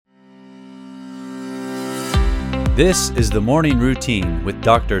This is the Morning Routine with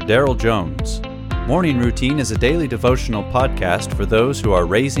Dr. Daryl Jones. Morning Routine is a daily devotional podcast for those who are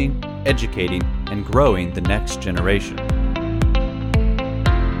raising, educating, and growing the next generation.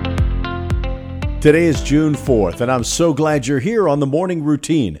 Today is June 4th, and I'm so glad you're here on the Morning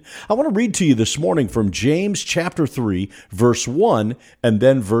Routine. I want to read to you this morning from James chapter 3, verse 1, and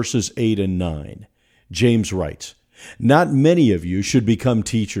then verses 8 and 9. James writes, "Not many of you should become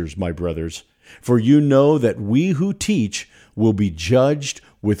teachers, my brothers, for you know that we who teach will be judged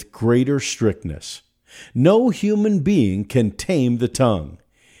with greater strictness. No human being can tame the tongue.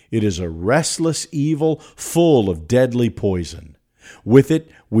 It is a restless evil full of deadly poison. With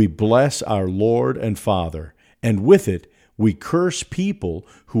it we bless our Lord and Father, and with it we curse people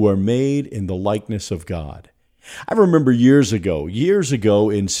who are made in the likeness of God." I remember years ago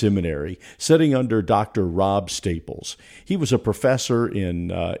in seminary, sitting under Dr. Rob Staples. He was a professor in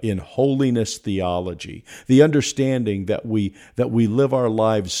holiness theology, the understanding that we live our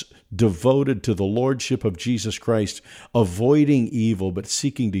lives devoted to the lordship of Jesus Christ, avoiding evil, but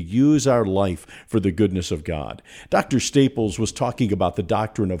seeking to use our life for the goodness of God. Dr. Staples was talking about the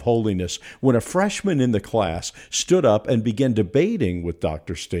doctrine of holiness when a freshman in the class stood up and began debating with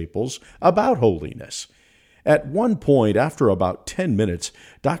Dr. Staples about holiness. At one point, after about 10 minutes,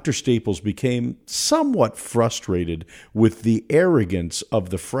 Dr. Staples became somewhat frustrated with the arrogance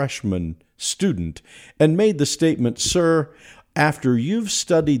of the freshman student and made the statement, "Sir, after you've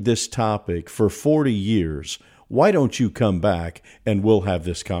studied this topic for 40 years, why don't you come back and we'll have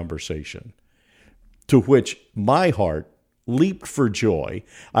this conversation?" To which my heart leaped for joy.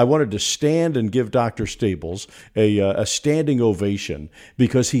 I wanted to stand and give Dr. Staples a standing ovation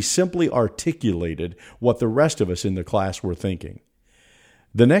because he simply articulated what the rest of us in the class were thinking.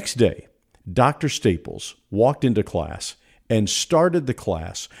 The next day, Dr. Staples walked into class and started the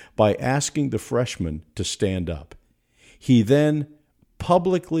class by asking the freshmen to stand up. He then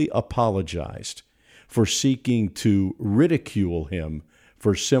publicly apologized for seeking to ridicule him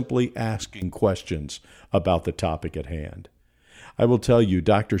for simply asking questions about the topic at hand. I will tell you,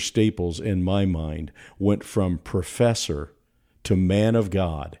 Dr. Staples, in my mind, went from professor to man of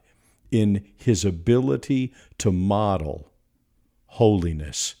God in his ability to model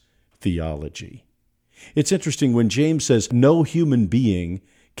holiness theology. It's interesting when James says no human being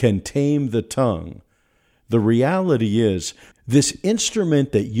can tame the tongue. The reality is, this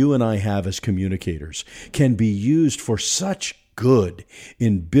instrument that you and I have as communicators can be used for such good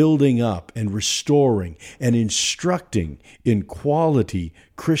in building up and restoring and instructing in quality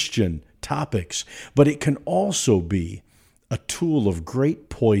Christian topics, but it can also be a tool of great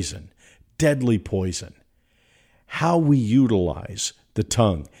poison, deadly poison. How we utilize the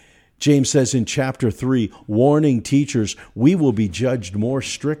tongue. James says in chapter 3, warning teachers, we will be judged more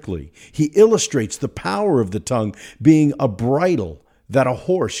strictly. He illustrates the power of the tongue being a bridle that a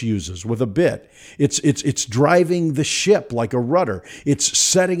horse uses with a bit. It's driving the ship like a rudder. It's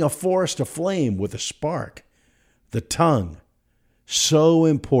setting a forest aflame with a spark. The tongue, so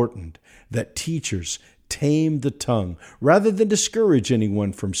important that teachers tame the tongue. Rather than discourage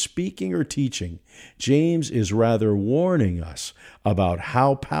anyone from speaking or teaching, James is rather warning us about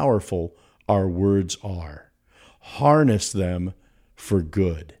how powerful our words are. Harness them for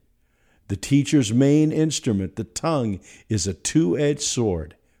good. The teacher's main instrument, the tongue, is a two-edged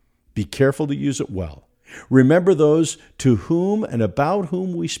sword. Be careful to use it well. Remember, those to whom and about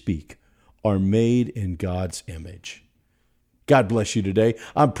whom we speak are made in God's image. God bless you today.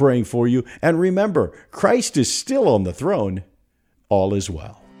 I'm praying for you. And remember, Christ is still on the throne. All is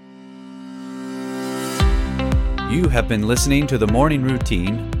well. You have been listening to the Morning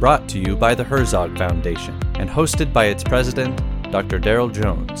Routine, brought to you by the Herzog Foundation and hosted by its president, Dr. Daryl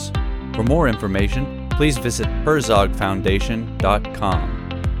Jones. For more information, please visit herzogfoundation.com.